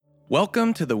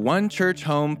Welcome to the One Church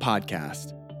Home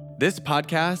podcast. This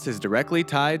podcast is directly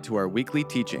tied to our weekly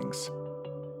teachings.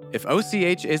 If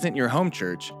OCH isn't your home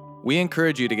church, we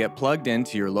encourage you to get plugged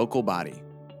into your local body.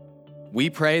 We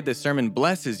pray the sermon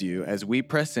blesses you as we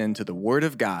press into the Word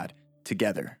of God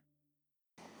together.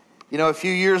 You know,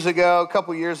 a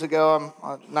couple years ago,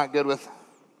 I'm not good with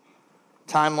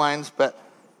timelines, but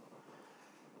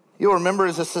you'll remember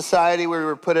as a society we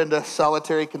were put into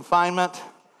solitary confinement.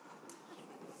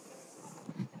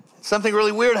 Something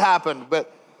really weird happened,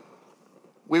 but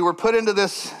we were put into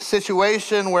this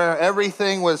situation where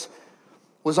everything was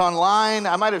online.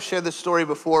 I might have shared this story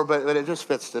before, but it just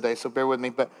fits today, so bear with me.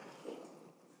 But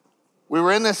we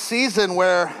were in this season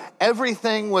where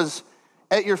everything was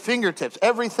at your fingertips.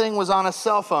 Everything was on a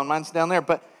cell phone. Mine's down there,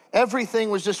 but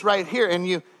everything was just right here. And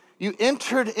you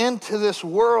entered into this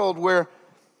world where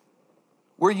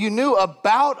you knew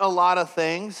about a lot of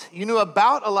things, you knew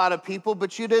about a lot of people,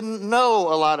 but you didn't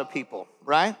know a lot of people,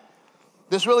 right?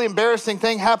 This really embarrassing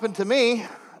thing happened to me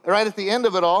right at the end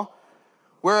of it all,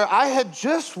 where I had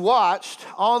just watched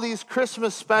all these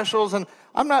Christmas specials, and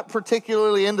I'm not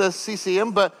particularly into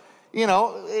CCM, but, you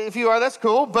know, if you are, that's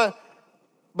cool, but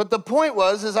the point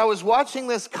is I was watching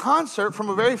this concert from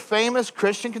a very famous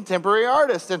Christian contemporary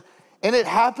artist, and it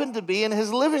happened to be in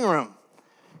his living room.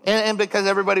 And because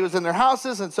everybody was in their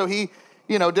houses, and so he,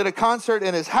 did a concert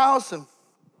in his house, and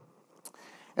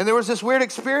there was this weird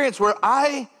experience where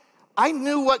I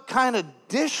knew what kind of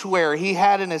dishware he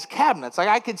had in his cabinets. Like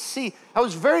I could see, I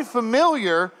was very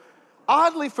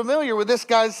oddly familiar with this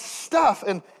guy's stuff,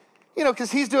 and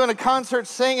because he's doing a concert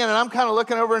singing, and I'm kind of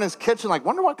looking over in his kitchen like,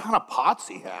 wonder what kind of pots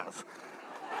he has.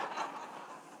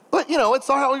 But it's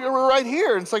all right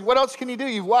here. And it's like, what else can you do?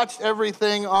 You've watched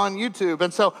everything on YouTube,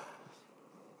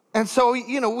 and so,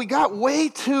 we got way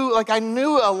too, I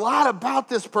knew a lot about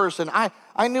this person.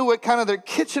 I knew what kind of their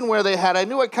kitchenware they had. I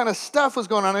knew what kind of stuff was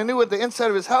going on. I knew what the inside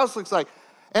of his house looks like.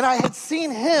 And I had seen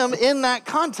him in that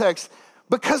context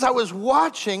because I was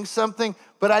watching something,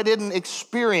 but I didn't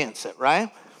experience it, right?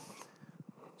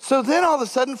 So then all of a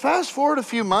sudden, fast forward a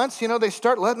few months, they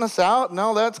start letting us out, and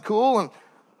all that's cool.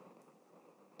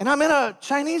 And I'm in a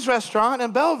Chinese restaurant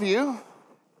in Bellevue,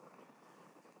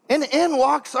 and in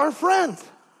walks our friend.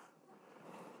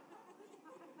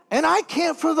 And I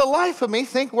can't for the life of me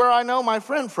think where I know my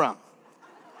friend from.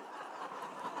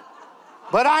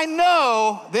 But I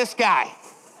know this guy.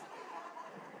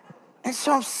 And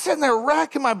so I'm sitting there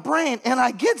racking my brain, and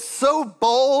I get so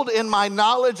bold in my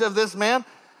knowledge of this man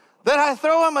that I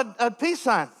throw him a peace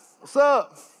sign. What's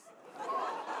up?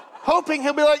 Hoping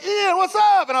he'll be like, Ian, what's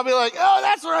up? And I'll be like, oh,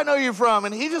 that's where I know you from.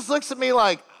 And he just looks at me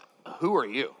like, who are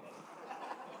you?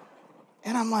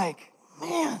 And I'm like,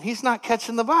 man, he's not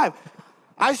catching the vibe.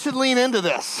 I should lean into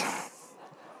this.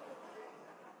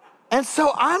 And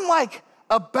so I'm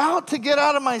about to get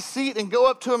out of my seat and go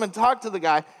up to him and talk to the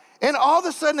guy. And all of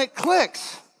a sudden it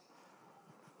clicks.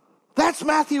 That's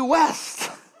Matthew West.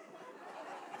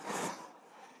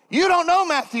 You don't know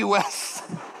Matthew West.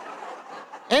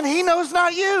 And he knows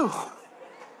not you.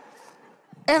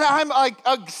 And I'm I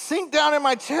sink down in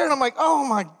my chair and I'm like, oh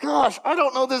my gosh, I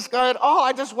don't know this guy at all.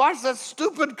 I just watched that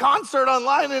stupid concert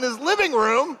online in his living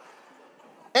room.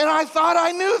 And I thought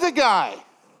I knew the guy.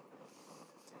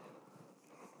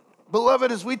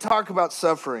 Beloved, as we talk about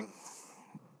suffering,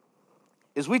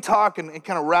 as we talk and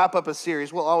kind of wrap up a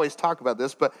series, we'll always talk about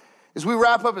this, but as we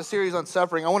wrap up a series on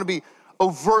suffering, I want to be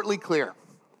overtly clear.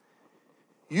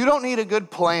 You don't need a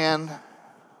good plan.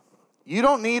 You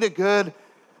don't need a good,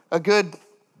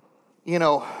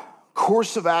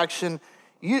 course of action.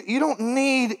 You don't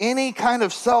need any kind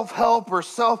of self-help or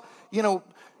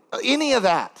any of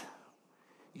that.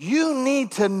 You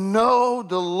need to know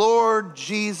the Lord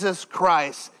Jesus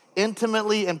Christ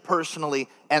intimately and personally,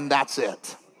 and that's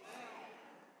it.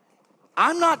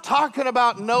 I'm not talking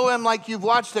about know him like you've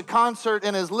watched a concert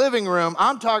in his living room.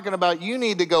 I'm talking about you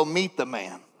need to go meet the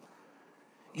man.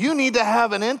 You need to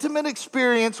have an intimate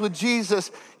experience with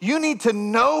Jesus. You need to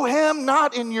know him,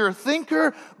 not in your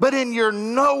thinker, but in your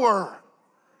knower.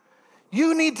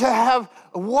 You need to have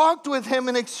walked with him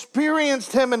and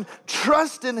experienced him and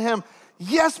trust in him.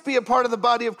 Yes, be a part of the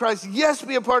body of Christ. Yes,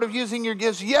 be a part of using your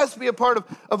gifts. Yes, be a part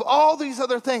of all these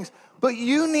other things. But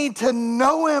you need to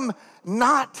know him,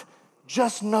 not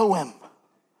just know him.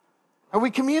 Are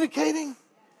we communicating?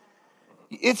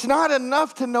 It's not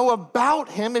enough to know about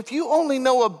him. If you only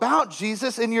know about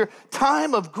Jesus in your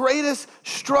time of greatest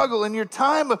struggle, in your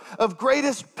time of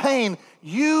greatest pain,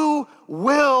 you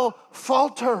will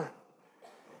falter.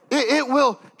 It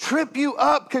will trip you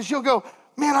up because you'll go,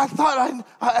 man, I thought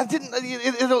I didn't,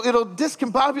 it'll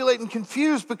discombobulate and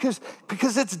confuse because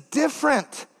it's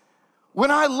different.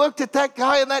 When I looked at that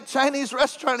guy in that Chinese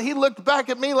restaurant, he looked back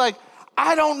at me like,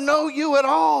 I don't know you at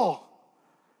all.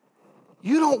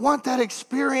 You don't want that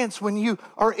experience when you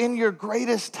are in your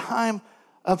greatest time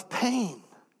of pain.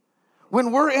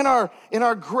 When we're in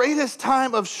our greatest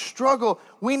time of struggle,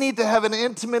 we need to have an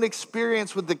intimate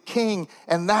experience with the King,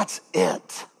 and that's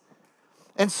it.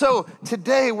 And so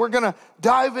today we're going to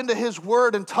dive into his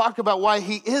word and talk about why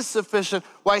he is sufficient,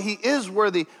 why he is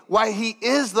worthy, why he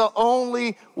is the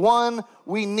only one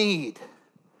we need.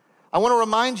 I want to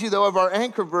remind you, though, of our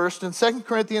anchor verse in 2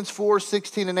 Corinthians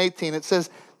 4:16 and 18. It says,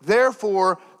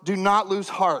 therefore, do not lose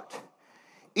heart.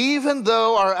 Even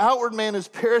though our outward man is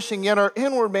perishing, yet our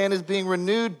inward man is being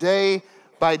renewed day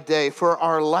by day. For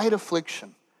our light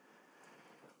affliction,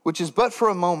 which is but for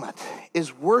a moment,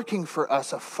 is working for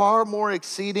us a far more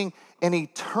exceeding and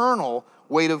eternal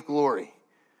weight of glory.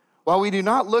 While we do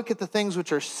not look at the things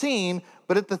which are seen,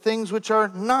 but at the things which are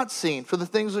not seen. For the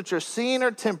things which are seen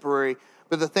are temporary,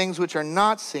 but the things which are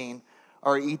not seen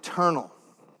are eternal.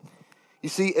 You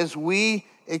see, as we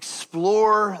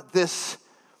explore this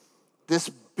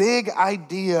big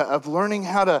idea of learning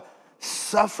how to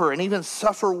suffer and even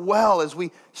suffer well, as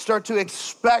we start to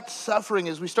expect suffering,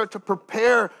 as we start to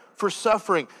prepare for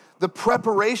suffering, the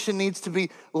preparation needs to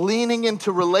be leaning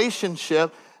into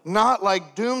relationship, not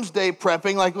like doomsday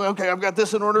prepping, like, okay, I've got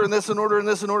this in order and this in order and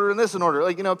this in order and this in order.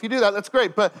 Like, if you do that, that's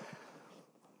great. But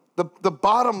the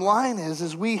bottom line is,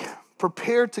 as we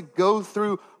prepare to go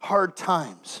through hard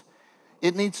times,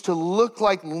 it needs to look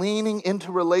like leaning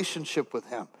into relationship with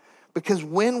him. Because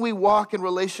when we walk in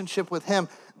relationship with him,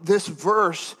 this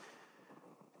verse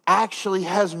actually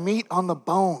has meat on the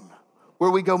bone, where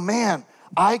we go, man,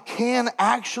 I can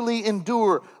actually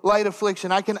endure light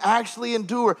affliction. I can actually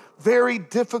endure very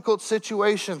difficult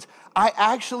situations. I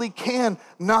actually can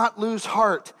not lose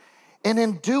heart. And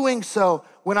in doing so,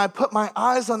 when I put my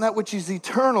eyes on that which is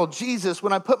eternal, Jesus,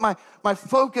 when I put my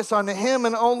focus on him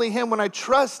and only him, when I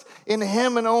trust in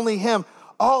him and only him,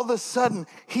 all of a sudden,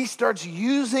 he starts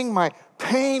using my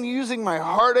pain, using my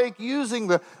heartache, using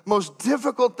the most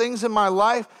difficult things in my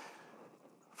life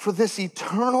for this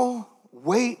eternal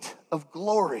weight of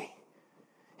glory.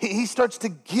 He starts to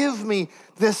give me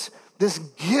this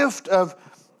gift of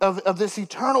this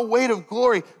eternal weight of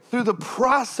glory through the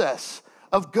process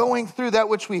of going through that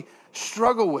which we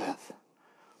struggle with.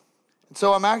 And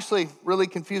so I'm actually really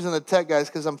confusing the tech guys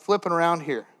because I'm flipping around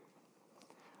here.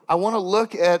 I want to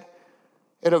look at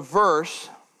a verse.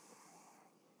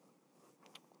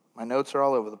 My notes are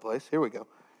all over the place. Here we go.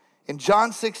 In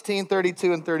John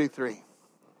 16:32 and 33.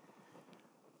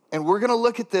 And we're going to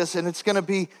look at this, and it's going to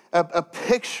be a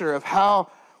picture of how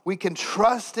we can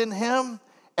trust in him,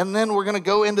 and then we're going to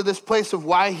go into this place of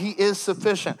why he is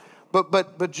sufficient.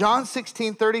 But John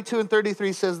 16:32 and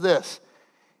 33 says this,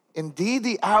 indeed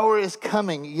the hour is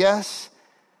coming, yes,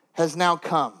 has now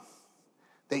come,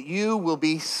 that you will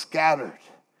be scattered.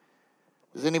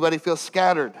 Does anybody feel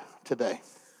scattered today?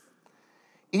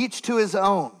 Each to his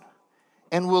own,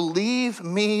 and will leave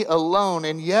me alone,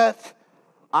 and yet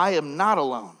I am not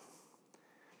alone.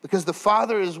 Because the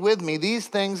Father is with me. These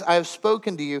things I have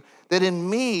spoken to you, that in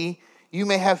me you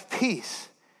may have peace.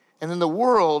 And in the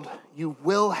world you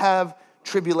will have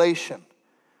tribulation.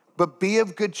 But be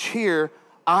of good cheer,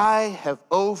 I have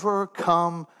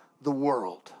overcome the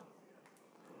world.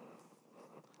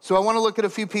 So I want to look at a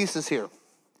few pieces here.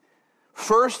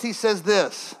 First, he says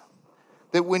this,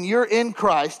 that when you're in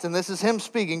Christ, and this is him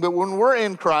speaking, but when we're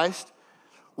in Christ,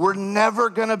 we're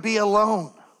never going to be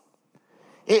alone.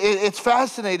 It's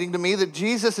fascinating to me that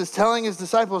Jesus is telling his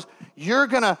disciples, you're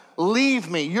going to leave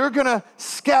me. You're going to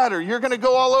scatter. You're going to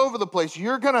go all over the place.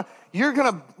 You're going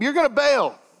to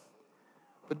bail.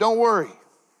 But don't worry.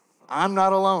 I'm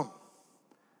not alone.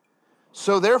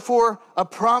 So therefore, a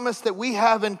promise that we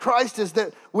have in Christ is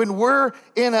that when we're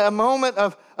in a moment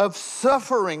of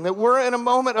suffering, that we're in a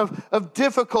moment of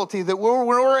difficulty, that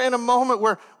we're in a moment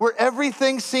where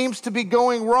everything seems to be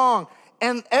going wrong,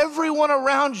 and everyone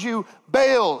around you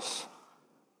bails,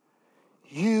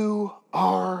 you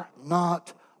are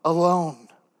not alone.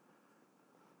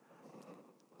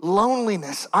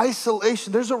 Loneliness,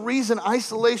 isolation. There's a reason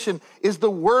isolation is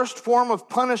the worst form of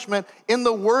punishment in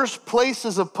the worst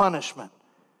places of punishment.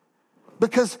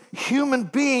 Because human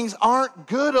beings aren't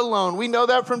good alone. We know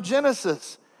that from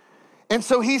Genesis. And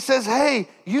so he says, hey,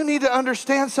 you need to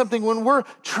understand something. When we're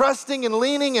trusting and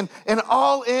leaning and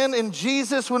all in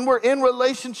Jesus, when we're in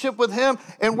relationship with him,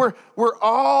 and we're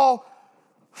all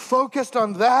focused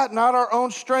on that, not our own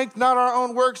strength, not our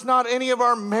own works, not any of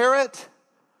our merit,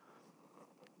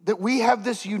 that we have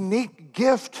this unique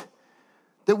gift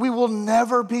that we will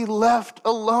never be left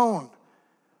alone.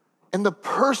 And the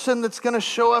person that's going to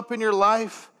show up in your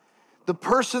life, the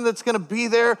person that's going to be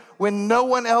there when no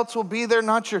one else will be there,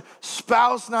 not your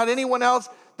spouse, not anyone else,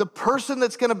 the person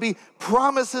that's going to be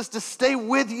promises to stay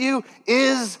with you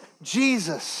is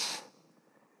Jesus.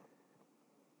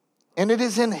 And it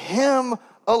is in him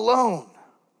alone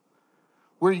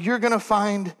where you're going to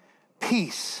find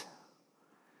peace.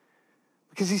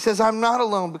 Because he says, I'm not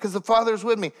alone because the Father is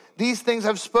with me. These things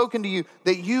I've spoken to you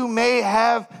that you may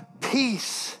have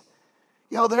peace.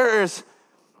 How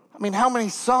many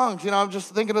songs? I'm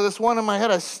just thinking of this one in my head.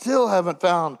 I still haven't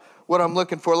found what I'm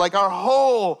looking for. Like our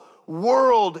whole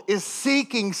world is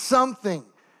seeking something.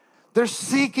 They're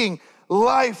seeking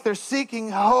life. They're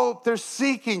seeking hope. They're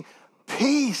seeking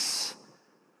peace.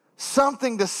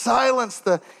 Something to silence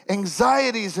the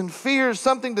anxieties and fears.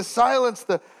 Something to silence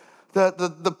the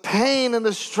pain and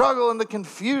the struggle and the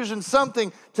confusion.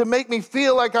 Something to make me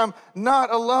feel like I'm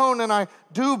not alone and I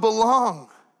do belong.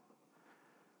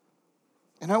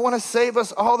 And I want to save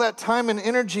us all that time and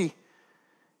energy.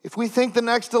 If we think the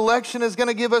next election is going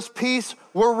to give us peace,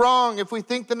 we're wrong. If we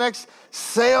think the next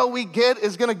sale we get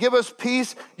is going to give us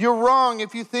peace, you're wrong.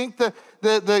 If you think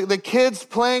the kids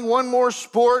playing one more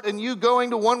sport and you going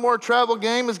to one more travel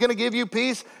game is going to give you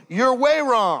peace, you're way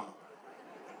wrong.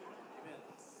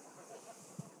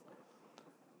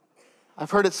 I've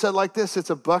heard it said like this: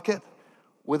 it's a bucket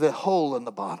with a hole in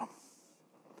the bottom.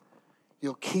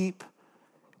 You'll keep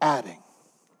adding,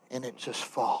 and it just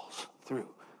falls through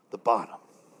the bottom.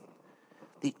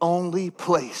 The only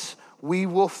place we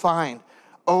will find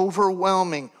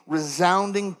overwhelming,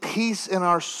 resounding peace in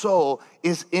our soul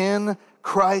is in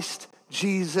Christ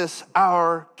Jesus,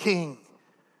 our King.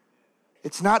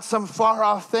 It's not some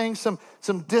far-off thing, some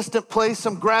distant place,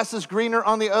 some grass is greener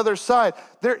on the other side.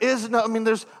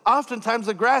 There's oftentimes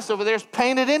the grass over there is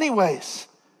painted anyways.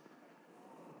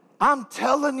 I'm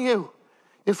telling you,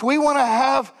 if we want to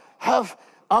have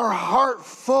our heart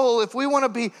full, if we want to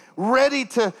be ready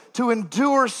to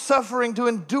endure suffering, to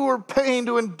endure pain,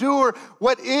 to endure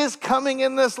what is coming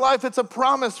in this life, it's a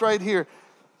promise right here.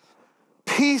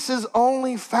 Peace is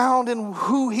only found in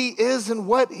who he is and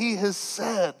what he has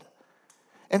said.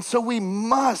 And so we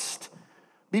must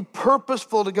be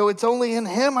purposeful to go, it's only in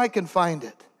him I can find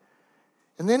it.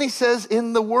 And then he says,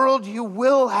 in the world you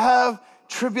will have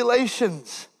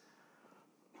tribulations.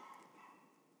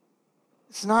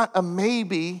 It's not a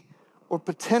maybe or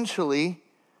potentially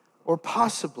or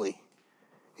possibly.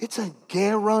 It's a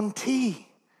guarantee.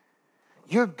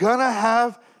 You're gonna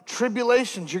have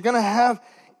tribulations. You're gonna have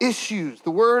issues.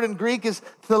 The word in Greek is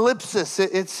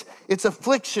thalipsis. It's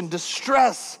affliction,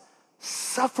 distress,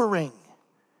 suffering.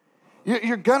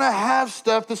 You're gonna have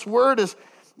stuff. This word is,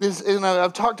 and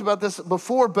I've talked about this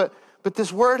before, but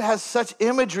this word has such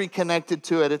imagery connected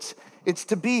to it. It's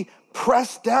to be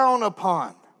pressed down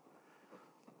upon.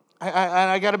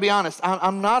 I got to be honest,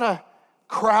 I'm not a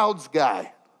crowds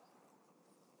guy.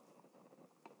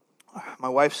 My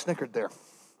wife snickered there.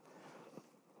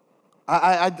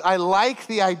 I like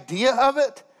the idea of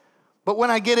it, but when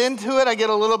I get into it, I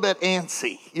get a little bit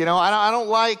antsy. I don't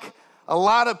like a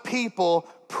lot of people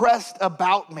pressed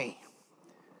about me.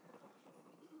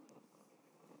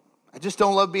 I just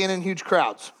don't love being in huge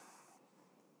crowds.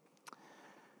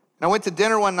 And I went to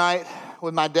dinner one night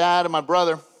with my dad and my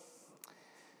brother.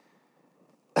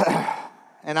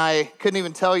 And I couldn't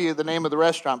even tell you the name of the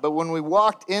restaurant, but when we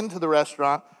walked into the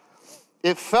restaurant,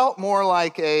 it felt more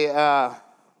like a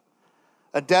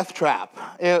death trap.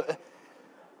 It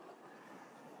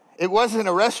wasn't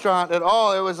a restaurant at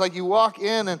all. It was like you walk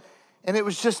in and it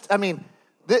was just,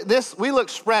 we looked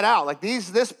spread out. Like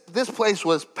this place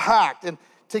was packed. And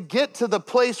to get to the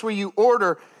place where you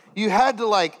order, you had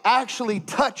to actually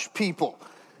touch people,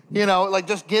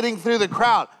 just getting through the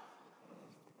crowd.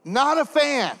 Not a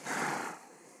fan.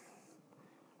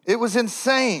 It was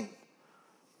insane.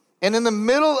 And in the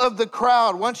middle of the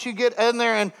crowd, once you get in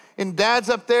there and dad's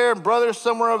up there and brother's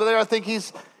somewhere over there, I think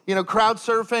he's, crowd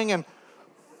surfing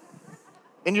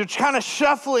and you're kind of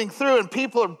shuffling through and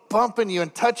people are bumping you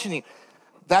and touching you.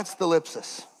 That's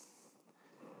thalipsis.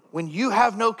 When you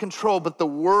have no control, but the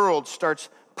world starts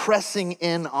pressing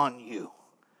in on you.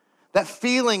 That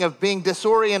feeling of being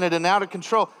disoriented and out of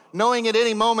control, knowing at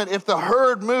any moment if the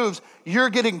herd moves, you're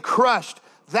getting crushed.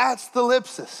 That's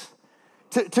thalipsis.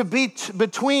 To be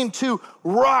between two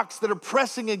rocks that are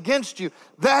pressing against you,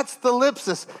 that's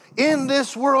thalipsis. In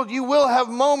this world, you will have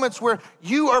moments where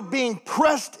you are being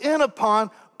pressed in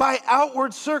upon by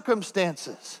outward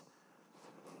circumstances.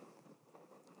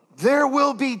 There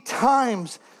will be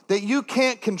times that you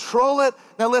can't control it.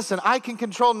 Now listen, I can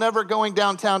control never going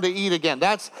downtown to eat again.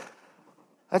 That's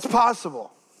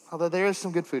possible, although there is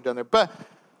some good food down there. But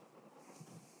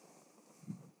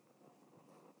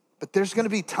But there's going to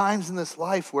be times in this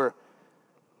life where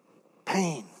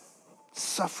pain,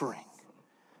 suffering,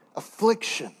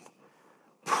 affliction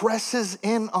presses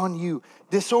in on you,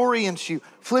 disorients you,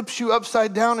 flips you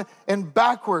upside down and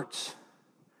backwards.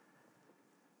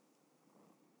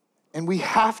 And we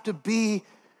have to be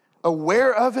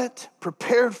aware of it,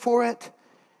 prepared for it.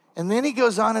 And then he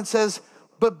goes on and says,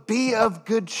 but be of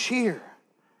good cheer,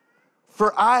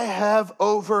 for I have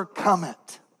overcome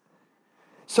it.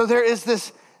 So there's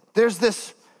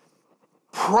this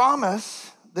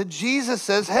promise that Jesus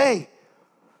says, hey,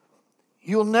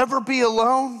 you'll never be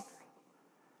alone,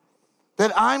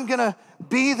 that I'm gonna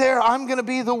be there, I'm gonna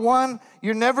be the one,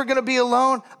 you're never gonna be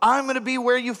alone, I'm gonna be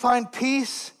where you find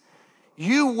peace.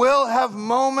 You will have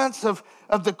moments of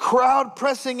the crowd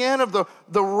pressing in, of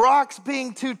the rocks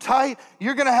being too tight.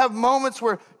 You're gonna have moments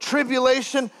where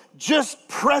tribulation just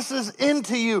presses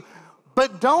into you.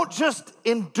 But don't just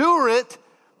endure it,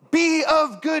 be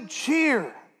of good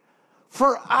cheer.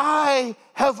 For I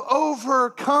have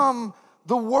overcome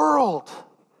the world.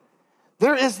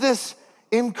 There is this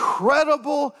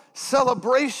incredible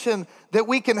celebration that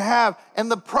we can have.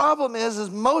 And the problem is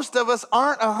most of us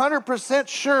aren't 100%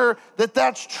 sure that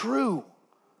that's true.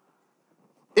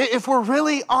 If we're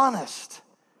really honest,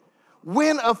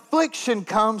 when affliction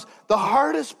comes, the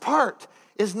hardest part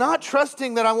is not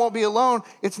trusting that I won't be alone.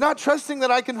 It's not trusting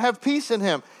that I can have peace in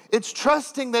him. It's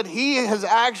trusting that he has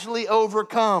actually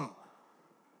overcome.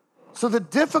 So the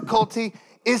difficulty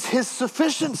is his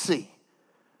sufficiency.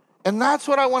 And that's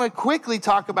what I want to quickly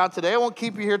talk about today. I won't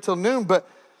keep you here till noon, but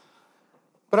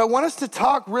I want us to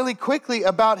talk really quickly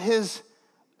about his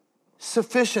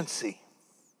sufficiency.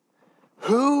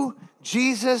 Who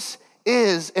Jesus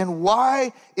is and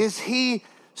why is he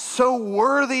so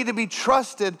worthy to be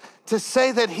trusted to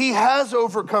say that he has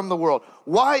overcome the world?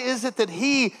 Why is it that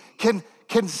he can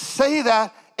say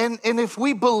that? And if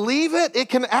we believe it, it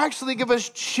can actually give us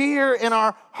cheer in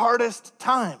our hardest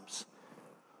times.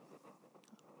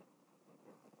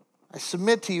 I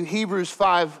submit to you Hebrews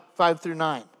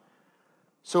 5:5-9.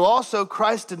 So also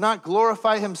Christ did not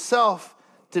glorify himself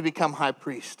to become high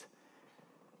priest,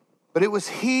 but it was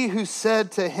he who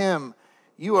said to him,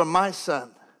 you are my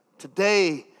son.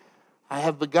 Today I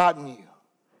have begotten you.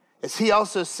 As he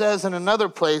also says in another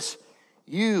place,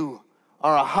 you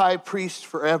are a high priest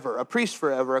forever,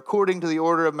 according to the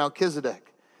order of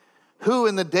Melchizedek, who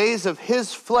in the days of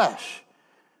his flesh,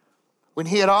 when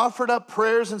he had offered up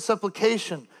prayers and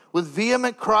supplication with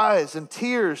vehement cries and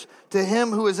tears to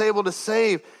him who is able to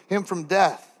save him from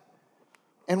death,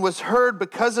 and was heard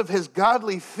because of his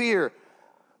godly fear,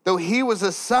 though he was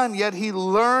a son, yet he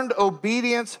learned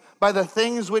obedience by the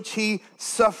things which he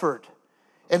suffered.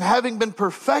 And having been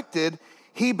perfected,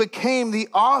 he became the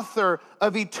author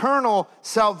of eternal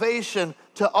salvation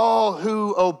to all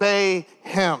who obey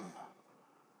him.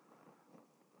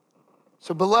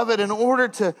 So, beloved, in order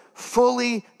to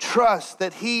fully trust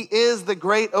that he is the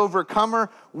great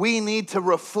overcomer, we need to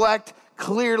reflect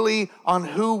clearly on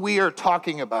who we are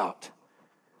talking about.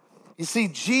 You see,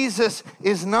 Jesus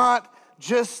is not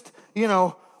just,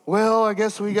 well, I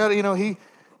guess we got to,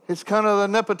 it's kind of the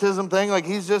nepotism thing, like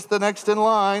he's just the next in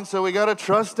line, so we got to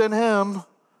trust in him.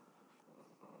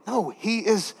 No, he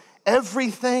is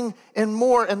everything and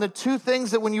more. And the two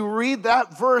things that when you read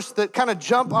that verse that kind of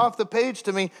jump off the page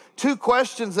to me, two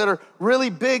questions that are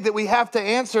really big that we have to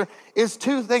answer is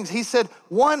two things. He said,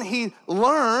 one, he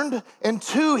learned, and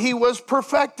two, he was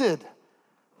perfected.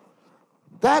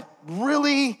 That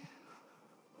really,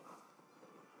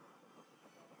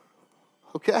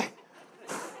 okay.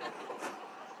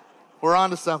 We're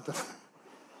on to something.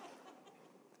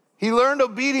 He learned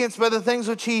obedience by the things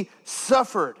which he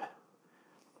suffered.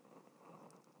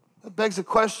 That begs the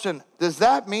question, does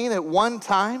that mean at one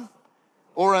time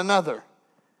or another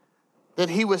that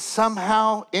he was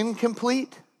somehow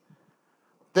incomplete?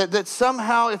 That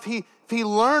somehow if he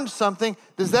learned something,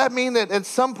 does that mean that at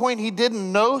some point he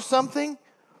didn't know something?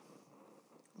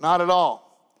 Not at all.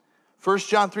 1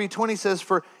 John 3:20 says,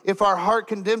 for if our heart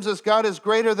condemns us, God is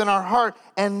greater than our heart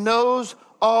and knows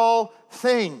all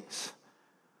things.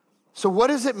 So what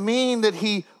does it mean that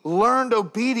he learned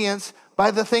obedience by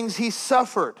the things he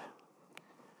suffered?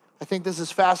 I think this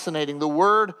is fascinating. The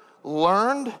word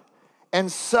learned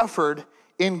and suffered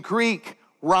in Greek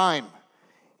rhyme.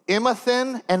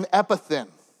 Imathen and epithen.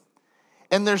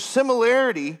 And their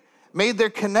similarity made their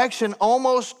connection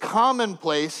almost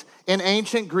commonplace in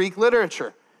ancient Greek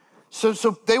literature. So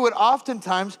they would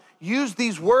oftentimes use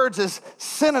these words as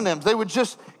synonyms. They would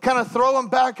just kind of throw them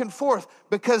back and forth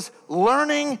because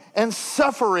learning and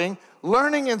suffering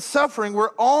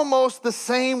were almost the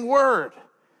same word.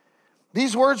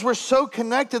 These words were so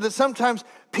connected that sometimes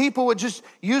people would just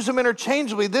use them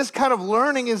interchangeably. This kind of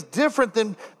learning is different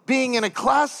than being in a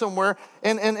class somewhere.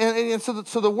 And so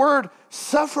the word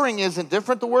suffering isn't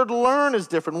different. The word learn is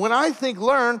different. When I think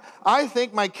learn, I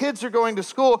think my kids are going to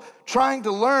school trying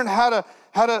to learn how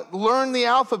to learn the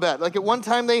alphabet. Like at one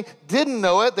time they didn't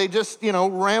know it. They just,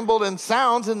 rambled in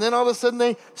sounds, and then all of a sudden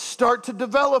they start to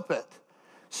develop it,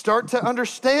 start to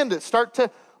understand it, start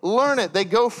to learn it. They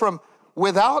go from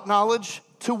without knowledge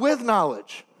to with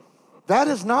knowledge. That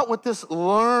is not what this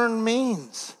learn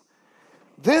means.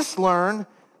 This learn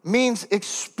means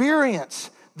experience.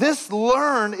 This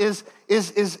learn is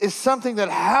something that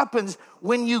happens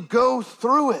when you go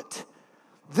through it.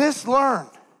 This learn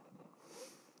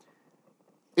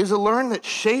is a learn that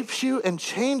shapes you and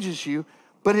changes you,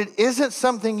 but it isn't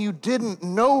something you didn't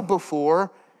know before.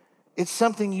 It's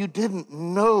something you didn't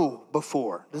know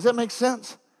before. Does that make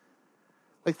sense?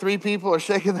 Like 3 people are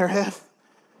shaking their head.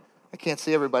 I can't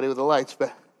see everybody with the lights,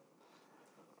 but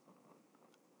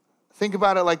think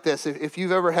about it like this. If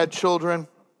you've ever had children,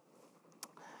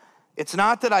 it's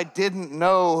not that I didn't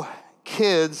know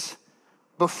kids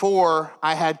before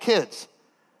I had kids,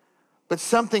 but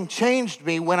something changed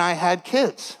me when I had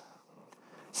kids.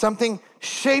 Something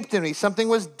shaped in me. Something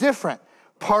was different.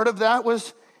 Part of that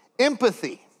was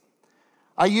empathy.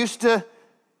 I used to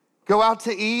go out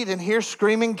to eat and hear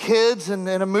screaming kids in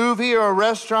a movie or a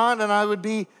restaurant, and I would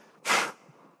be,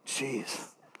 geez,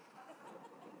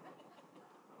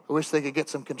 I wish they could get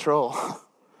some control.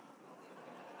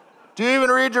 Do you even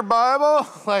read your Bible?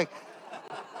 Like,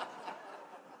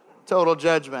 total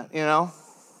judgment,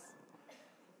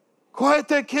 Quiet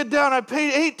that kid down. I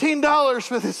paid $18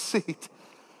 for this seat.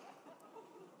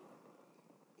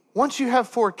 Once you have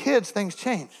 4 kids, things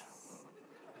change.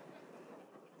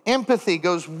 Empathy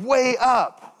goes way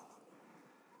up.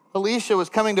 Alicia was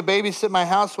coming to babysit my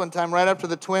house one time right after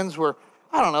the twins were,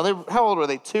 how old were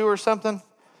they, 2 or something?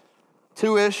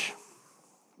 2-ish.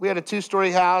 We had a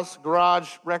 2-story house, garage,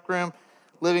 rec room,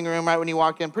 living room right when you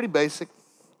walk in, pretty basic.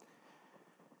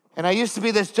 And I used to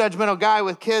be this judgmental guy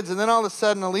with kids, and then all of a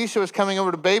sudden Alicia was coming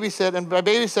over to babysit, and by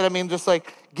babysit I mean just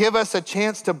like give us a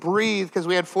chance to breathe, because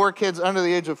we had 4 kids under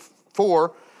the age of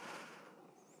 4.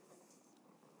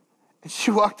 And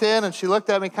she walked in and she looked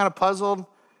at me kind of puzzled.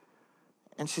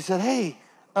 And she said, hey,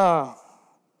 I'm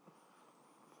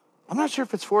not sure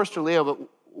if it's Forrest or Leo, but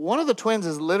one of the twins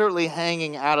is literally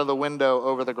hanging out of the window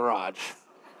over the garage.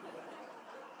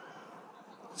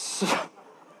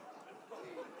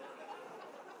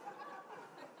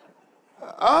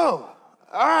 All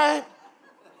right.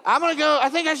 I'm going to go. I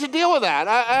think I should deal with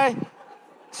that.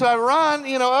 So I run,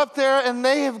 up there, and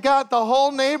they have got the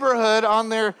whole neighborhood on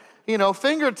their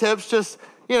fingertips, just,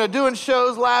 doing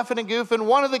shows, laughing and goofing.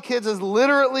 One of the kids is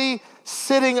literally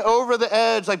sitting over the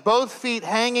edge, like both feet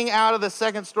hanging out of the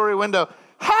 2nd-story window.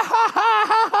 Ha, ha, ha,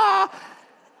 ha, ha.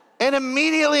 And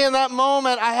immediately in that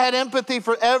moment, I had empathy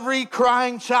for every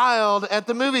crying child at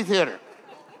the movie theater.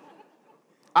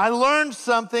 I learned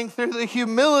something through the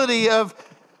humility of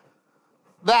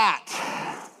that.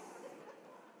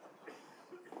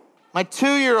 My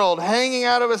 2-year-old hanging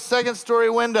out of a 2nd-story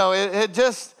window, it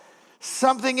just,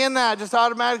 something in that, just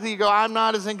automatically you go, I'm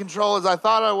not as in control as I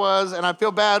thought I was, and I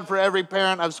feel bad for every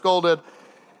parent I've scolded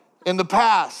in the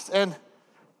past. And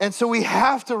so we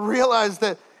have to realize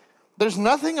that there's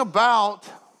nothing about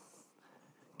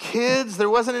kids, there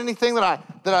wasn't anything that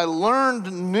I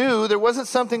learned new, there wasn't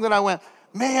something that I went,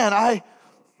 man, I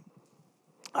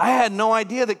had no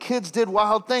idea that kids did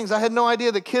wild things. I had no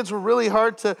idea that kids were really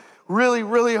hard to,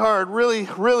 really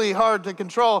hard to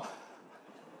control.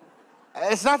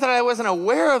 It's not that I wasn't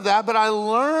aware of that, but I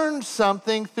learned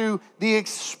something through the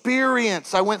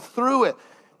experience. I went through it.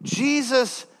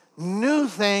 Jesus knew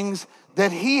things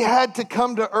that he had to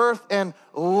come to earth and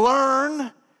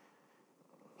learn.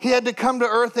 He had to come to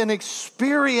earth and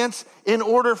experience in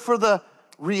order for the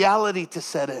reality to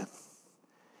set in.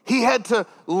 He had to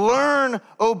learn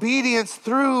obedience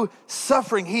through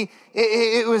suffering.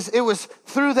 It was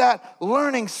through that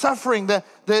learning, suffering,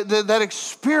 that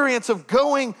experience of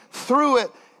going through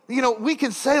it. We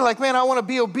can say like, man, I want to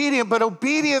be obedient, but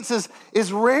obedience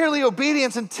is rarely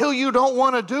obedience until you don't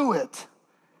want to do it.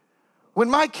 When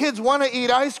my kids want to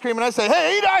eat ice cream and I say,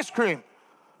 hey, eat ice cream,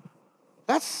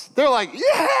 they're like,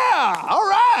 yeah, all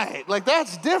right. Like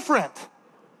that's different.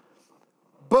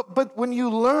 But when you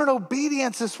learn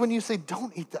obedience, is when you say,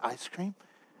 don't eat the ice cream.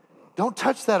 Don't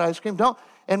touch that ice cream. Don't.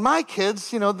 And my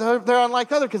kids, they're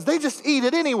unlike other kids. They just eat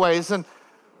it anyways. And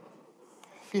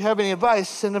if you have any advice,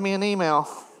 send me an email.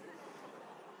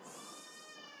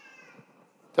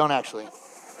 Don't actually.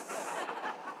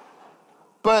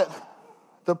 But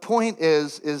The point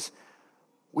is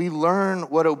we learn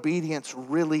what obedience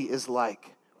really is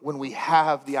like when we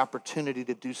have the opportunity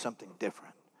to do something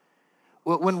different.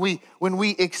 When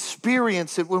we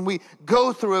experience it, when we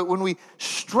go through it, when we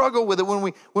struggle with it,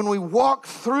 when we walk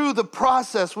through the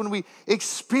process, when we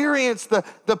experience the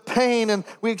pain and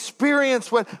we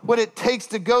experience what it takes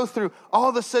to go through, all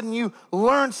of a sudden you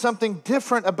learn something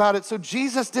different about it. So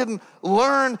Jesus didn't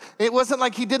learn. It wasn't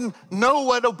like he didn't know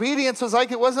what obedience was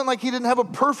like. It wasn't like he didn't have a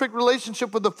perfect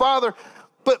relationship with the Father.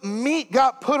 But meat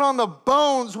got put on the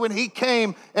bones when he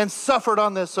came and suffered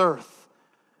on this earth.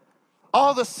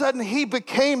 All of a sudden, he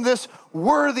became this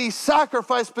worthy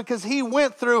sacrifice because he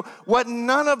went through what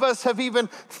none of us have even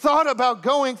thought about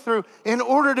going through in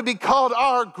order to be called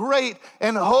our great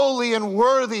and holy and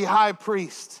worthy high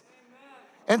priest.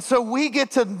 And so we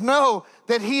get to know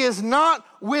that he is not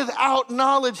without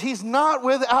knowledge. He's not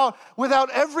without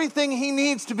everything he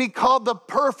needs to be called the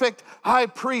perfect high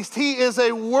priest. He is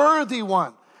a worthy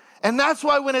one. And that's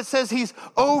why when it says he's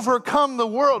overcome the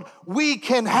world, we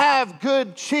can have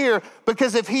good cheer,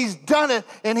 because if he's done it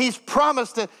and he's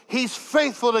promised it, he's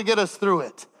faithful to get us through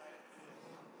it.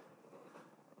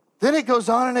 Then it goes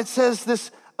on and it says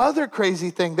this other crazy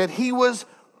thing, that he was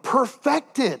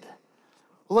perfected.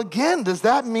 Well, again, does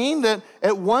that mean that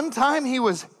at one time he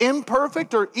was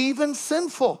imperfect or even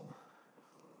sinful?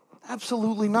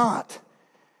 Absolutely not.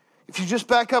 If you just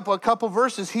back up a couple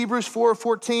verses, Hebrews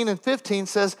 4:14 and 15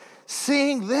 says,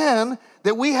 seeing then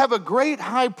that we have a great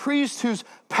high priest who's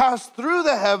passed through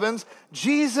the heavens,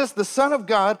 Jesus, the Son of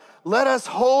God, let us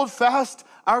hold fast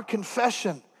our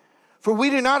confession. For we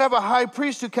do not have a high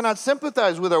priest who cannot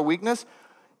sympathize with our weakness,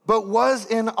 but was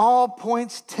in all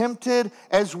points tempted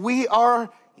as we are,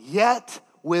 yet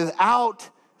without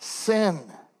sin.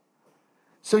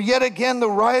 So yet again, the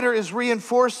writer is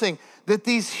reinforcing that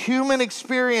these human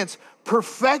experience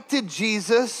perfected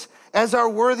Jesus as our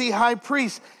worthy high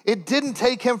priest. It didn't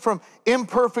take him from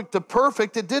imperfect to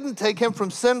perfect. It didn't take him from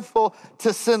sinful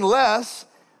to sinless.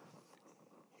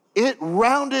 It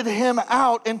rounded him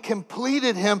out and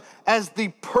completed him as the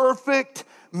perfect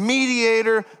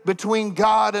mediator between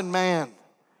God and man.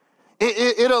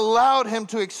 It allowed him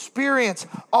to experience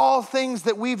all things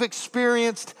that we've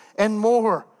experienced and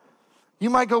more. You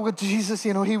might go, with Jesus,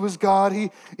 he was God. He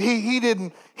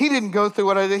didn't go through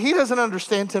what I did. He doesn't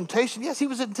understand temptation. Yes, he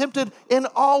was tempted in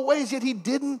all ways, yet he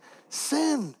didn't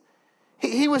sin.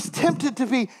 He was tempted to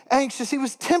be anxious. He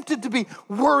was tempted to be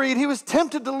worried. He was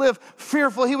tempted to live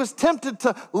fearful. He was tempted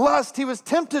to lust. He was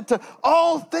tempted to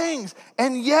all things,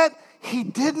 and yet he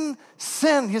didn't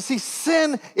sin. You see,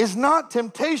 sin is not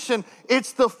temptation.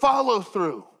 It's the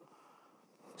follow-through.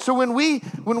 So when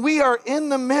we are in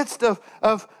the midst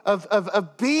of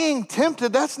being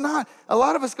tempted, that's not, a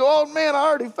lot of us go, oh man, I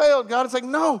already failed, God. It's like,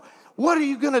 no, what are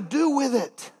you going to do with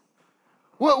it?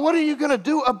 What are you going to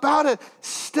do about it?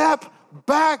 Step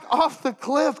back off the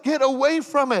cliff, get away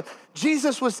from it.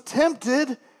 Jesus was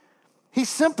tempted. He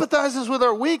sympathizes with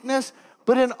our weakness,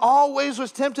 but in all ways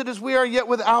was tempted as we are, yet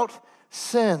without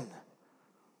sin.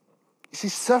 You see,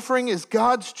 suffering is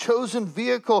God's chosen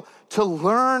vehicle to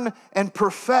learn and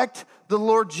perfect the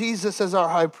Lord Jesus as our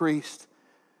high priest.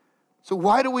 So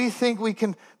why do we think we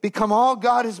can become all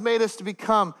God has made us to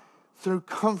become? Through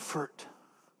comfort.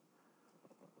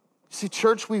 You see,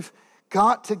 church, we've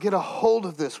got to get a hold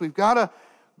of this. We've got to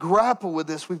grapple with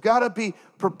this. We've got to be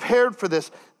prepared for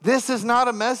this. This is not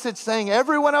a message saying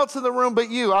everyone else in the room but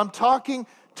you. I'm talking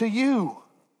to you.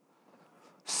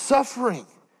 Suffering,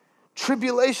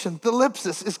 tribulation,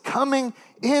 thlipsis is coming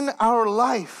in our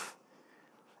life.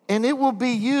 And it will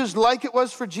be used like it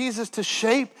was for Jesus to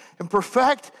shape and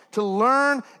perfect, to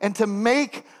learn, and to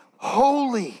make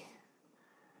holy.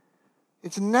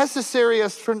 It's necessary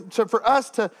for us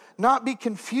to not be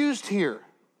confused here.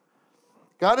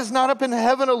 God is not up in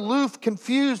heaven aloof,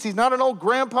 confused. He's not an old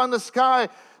grandpa in the sky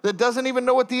that doesn't even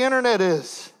know what the internet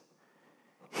is.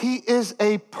 He is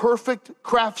a perfect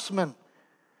craftsman,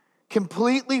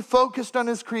 completely focused on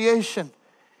his creation.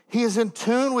 He is in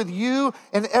tune with you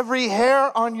and every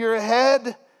hair on your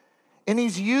head, and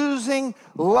he's using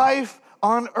life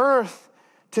on earth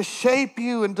to shape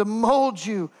you and to mold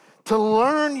you, to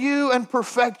learn you and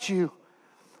perfect you,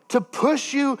 to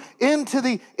push you into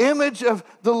the image of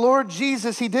the Lord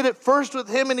Jesus. He did it first with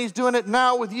him, and he's doing it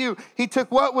now with you. He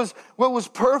took what was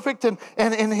perfect and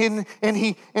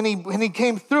he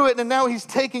came through it, and now he's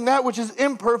taking that which is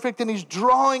imperfect and he's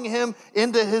drawing him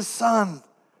into his Son.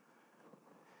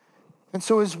 And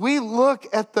so as we look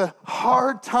at the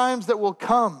hard times that will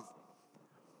come,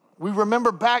 we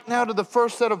remember back now to the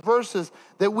first set of verses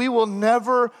that we will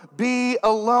never be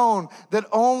alone, that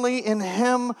only in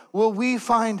him will we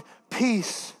find peace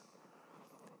peace.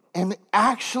 And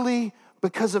actually,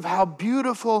 because of how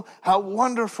beautiful, how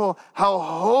wonderful, how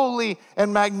holy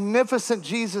and magnificent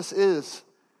Jesus is,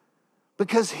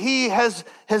 because he has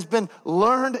been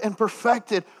learned and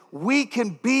perfected, we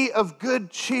can be of good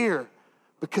cheer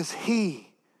because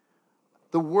he,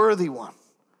 the worthy one,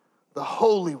 the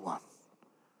holy one,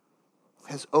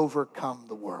 has overcome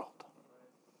the world.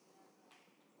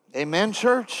 Amen,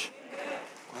 church?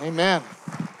 Amen.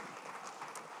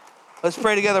 Let's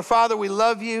pray together. Father, we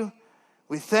love you.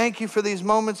 We thank you for these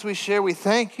moments we share. We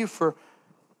thank you for,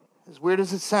 as weird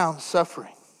as it sounds,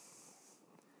 suffering.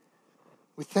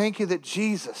 We thank you that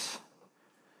Jesus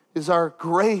is our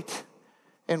great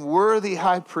and worthy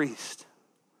high priest.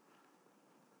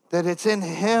 That it's in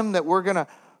him that we're going to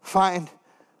find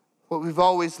what we've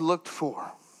always looked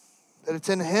for. That it's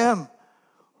in him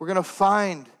we're going to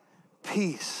find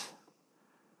peace.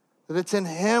 That it's in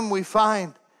him we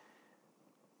find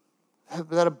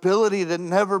that ability to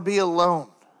never be alone.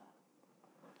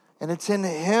 And it's in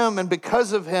him and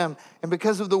because of him and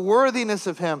because of the worthiness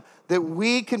of him that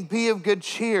we can be of good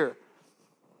cheer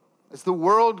as the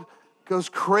world goes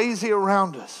crazy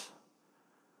around us,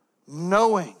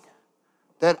 knowing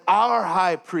that our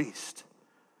high priest,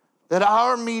 that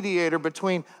our mediator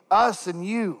between us and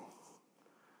you,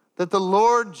 that the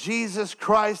Lord Jesus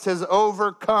Christ has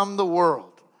overcome the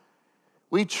world.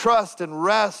 We trust and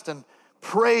rest and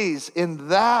praise in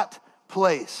that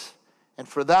place and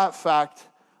for that fact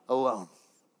alone.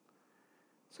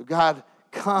 So God,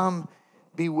 come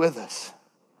be with us.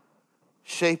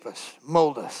 Shape us,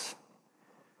 mold us,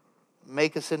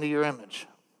 make us into your image.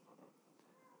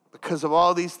 Because of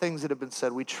all these things that have been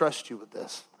said, we trust you with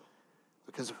this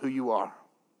because of who you are.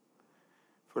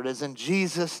 For it is in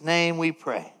Jesus' name we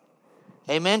pray.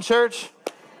 Amen, church?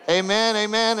 Amen,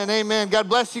 amen, and amen. God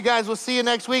bless you guys. We'll see you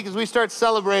next week as we start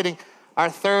celebrating our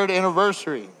 3rd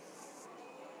anniversary.